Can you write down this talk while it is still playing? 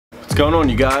Going on,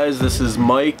 you guys? This is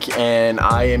Mike, and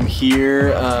I am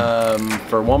here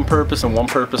for one purpose and one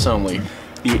purpose only: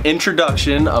 the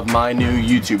introduction of my new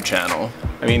YouTube channel.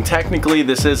 I mean, technically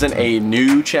this isn't a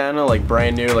new channel, like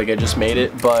brand new, like I just made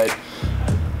it, but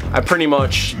I pretty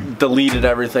much deleted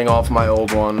everything off my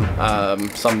old one.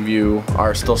 Some of you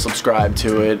are still subscribed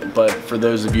to it, but for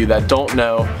those of you that don't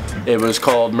know, it was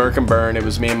called Merc and Burn. It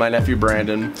was me and my nephew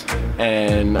Brandon,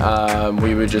 and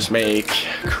we would just make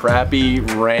crappy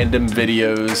random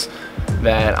videos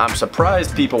that I'm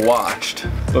surprised people watched,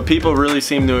 but people really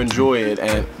seem to enjoy it.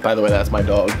 And by the way, that's my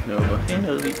dog, Nova. Hey,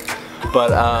 Novi.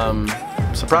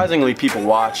 But surprisingly, people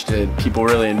watched it. People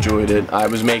really enjoyed it. I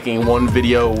was making one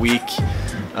video a week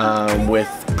with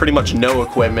pretty much no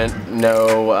equipment,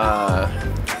 no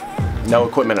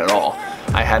equipment at all.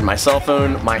 I had my cell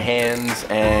phone, my hands,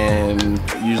 and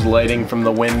used lighting from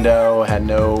the window. Had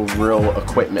no real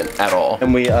equipment at all.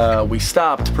 And we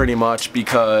stopped pretty much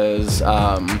because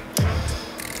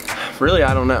really,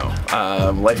 I don't know.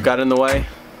 Life got in the way.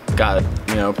 Got,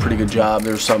 you know, pretty good job.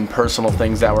 There's some personal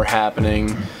things that were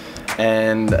happening,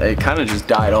 and it kind of just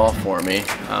died off for me.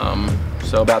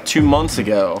 So about 2 months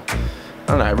ago, I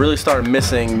don't know, I really started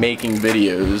missing making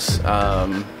videos,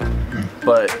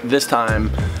 but this time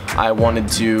I wanted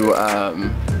to,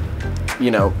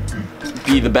 you know,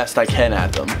 be the best I can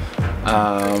at them.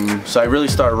 So I really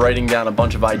started writing down a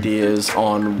bunch of ideas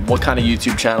on what kind of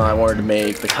YouTube channel I wanted to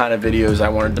make, the kind of videos I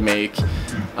wanted to make,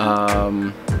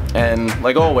 and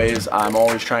like always, I'm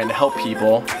always trying to help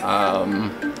people.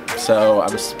 So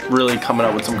I was really coming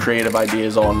up with some creative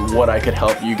ideas on what I could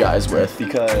help you guys with,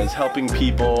 because helping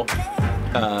people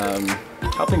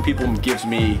gives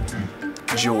me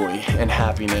joy and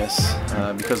happiness,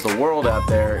 because the world out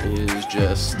there is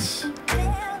just,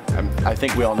 I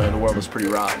think we all know the world is pretty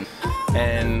rotten.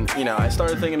 And you know, I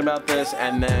started thinking about this,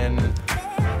 and then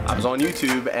I was on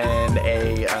YouTube, and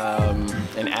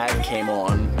an ad came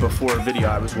on before a video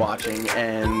I was watching,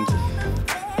 and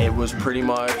it was pretty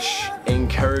much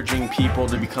encouraging people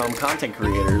to become content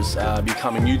creators,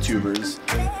 becoming YouTubers.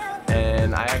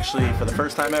 And I actually, for the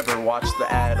first time ever, watched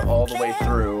the ad all the way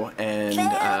through, and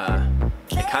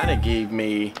it kind of gave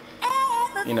me,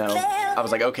 you know, I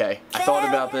was like, okay, I thought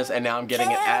about this, and now I'm getting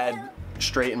an ad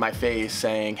straight in my face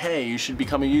saying, hey, you should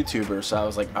become a YouTuber. So I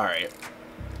was like, alright,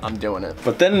 I'm doing it.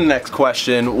 But then the next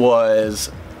question was,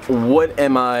 what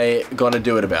am I gonna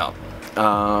do it about?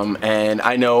 And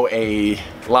I know a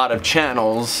lot of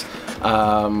channels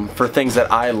for things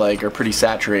that I like are pretty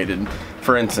saturated.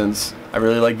 For instance, I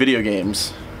really like video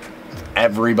games.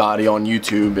 Everybody on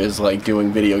YouTube is like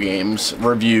doing video games,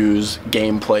 reviews,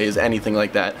 gameplays, anything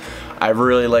like that. I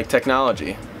really like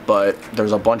technology, but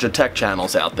there's a bunch of tech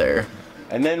channels out there.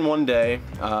 And then one day,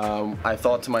 I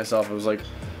thought to myself, I was like,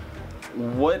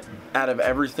 what out of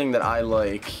everything that I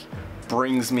like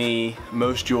brings me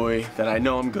most joy, that I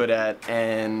know I'm good at,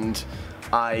 and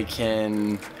I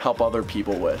can help other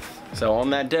people with? So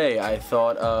on that day, I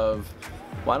thought of,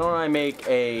 why don't I make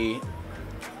a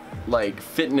like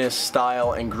fitness,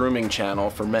 style, and grooming channel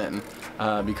for men,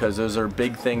 because those are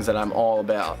big things that I'm all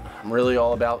about. I'm really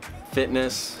all about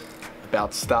fitness,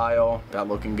 about style, about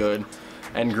looking good,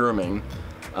 and grooming.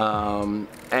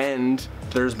 And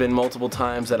there's been multiple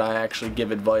times that I actually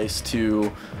give advice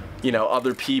to, you know,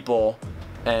 other people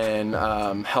and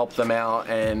help them out,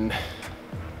 and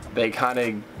they kind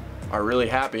of are really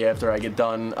happy after I get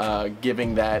done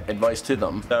giving that advice to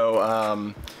them.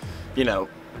 So, you know,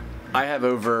 I have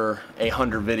over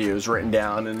 100 videos written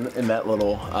down in that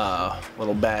little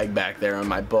bag back there in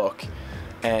my book,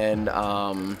 and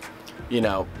you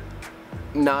know,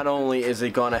 not only is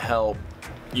it gonna help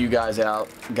you guys out,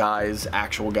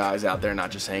 actual guys out there,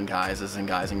 not just saying guys as in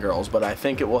guys and girls, but I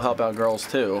think it will help out girls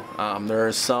too. There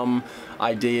are some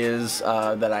ideas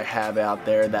that I have out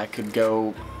there that could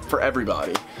go for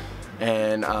everybody,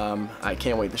 and I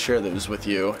can't wait to share those with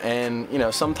you. And you know,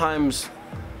 sometimes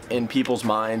in people's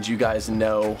minds, you guys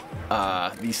know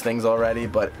these things already,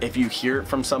 but if you hear it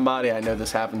from somebody, I know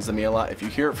this happens to me a lot, if you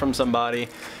hear it from somebody,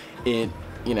 you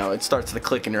know, it starts to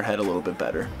click in your head a little bit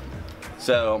better.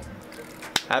 So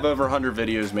I have over 100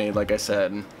 videos made, like I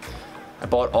said. I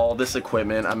bought all this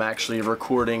equipment. I'm actually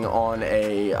recording on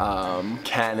a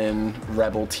Canon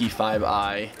Rebel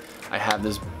T5i. I have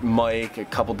this mic, a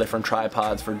couple different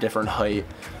tripods for different height.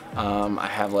 I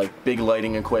have like big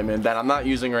lighting equipment that I'm not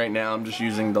using right now. I'm just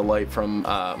using the light from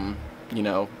you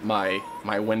know, my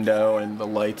window and the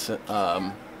lights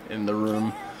in the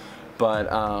room. But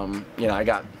you know, I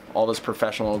got all this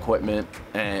professional equipment,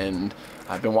 and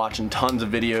I've been watching tons of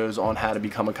videos on how to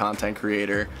become a content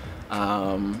creator,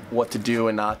 what to do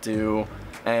and not do.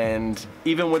 And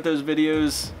even with those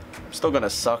videos, still gonna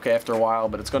suck after a while,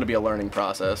 but it's gonna be a learning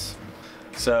process.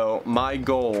 So my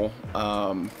goal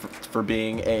for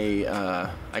being a,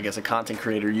 I guess a content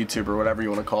creator, YouTuber, whatever you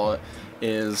want to call it,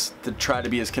 is to try to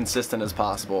be as consistent as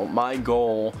possible. My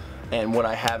goal and what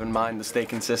I have in mind to stay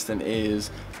consistent is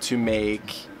to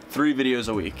make 3 videos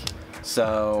a week.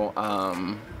 So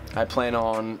I plan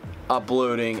on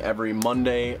uploading every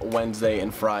Monday, Wednesday,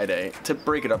 and Friday to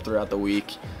break it up throughout the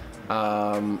week.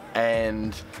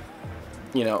 And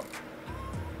you know,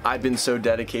 I've been so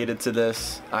dedicated to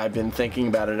this. I've been thinking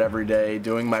about it every day,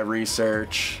 doing my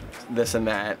research, this and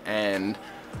that, and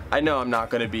I know I'm not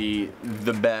going to be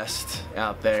the best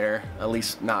out there, at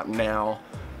least not now,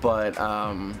 but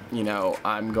you know,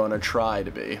 I'm going to try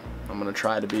to be. I'm going to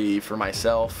try to be for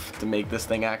myself, to make this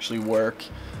thing actually work,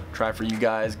 try for you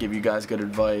guys, give you guys good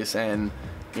advice, and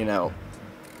you know,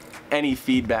 any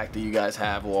feedback that you guys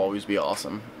have will always be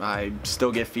awesome. I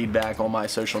still get feedback on my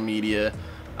social media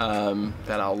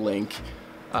that I'll link,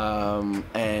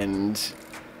 and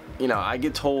you know, I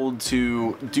get told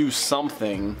to do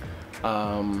something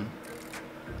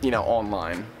you know,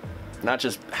 online, not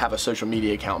just have a social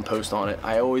media account and post on it.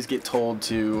 I always get told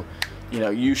to, you know,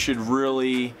 you should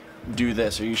really do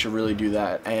this or you should really do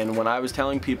that. And when I was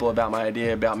telling people about my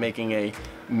idea about making a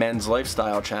men's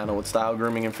lifestyle channel with style,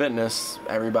 grooming, and fitness,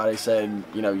 everybody said,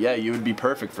 you know, yeah, you would be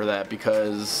perfect for that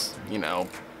because, you know,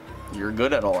 you're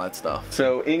good at all that stuff.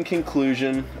 So in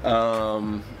conclusion,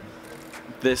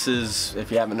 this is,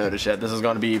 if you haven't noticed yet, this is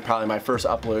going to be probably my first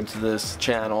upload to this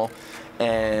channel,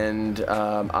 and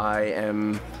I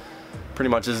am pretty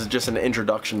much, this is just an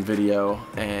introduction video,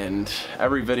 and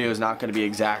every video is not going to be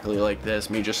exactly like this,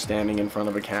 me just standing in front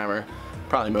of a camera.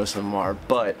 Probably most of them are,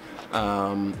 but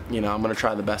you know, I'm going to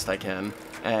try the best I can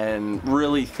and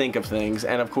really think of things.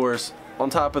 And of course, on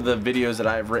top of the videos that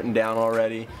I've written down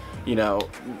already, you know,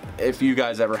 if you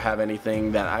guys ever have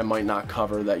anything that I might not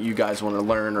cover that you guys want to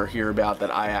learn or hear about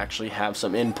that I actually have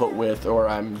some input with or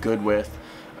I'm good with,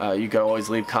 you can always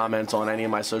leave comments on any of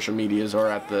my social medias or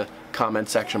at the comment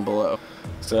section below.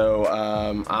 So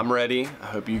I'm ready. I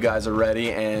hope you guys are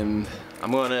ready, and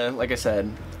I'm gonna, like I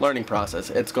said, learning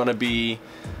process. It's gonna be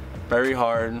very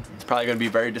hard. It's probably gonna be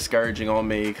very discouraging on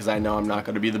me because I know I'm not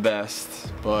gonna be the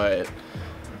best, but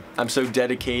I'm so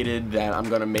dedicated that I'm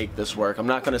gonna make this work. I'm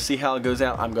not gonna see how it goes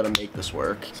out, I'm gonna make this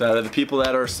work. So the people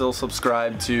that are still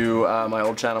subscribed to my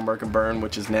old channel Merk and Burn,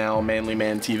 which is now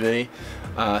ManlyManTV,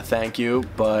 thank you.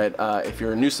 But if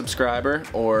you're a new subscriber,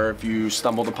 or if you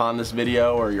stumbled upon this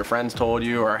video, or your friends told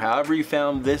you, or however you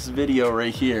found this video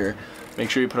right here, make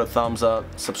sure you put a thumbs up,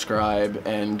 subscribe,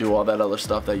 and do all that other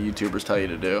stuff that YouTubers tell you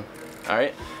to do.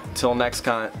 Alright? Till next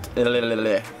time,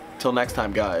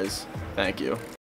 guys, thank you.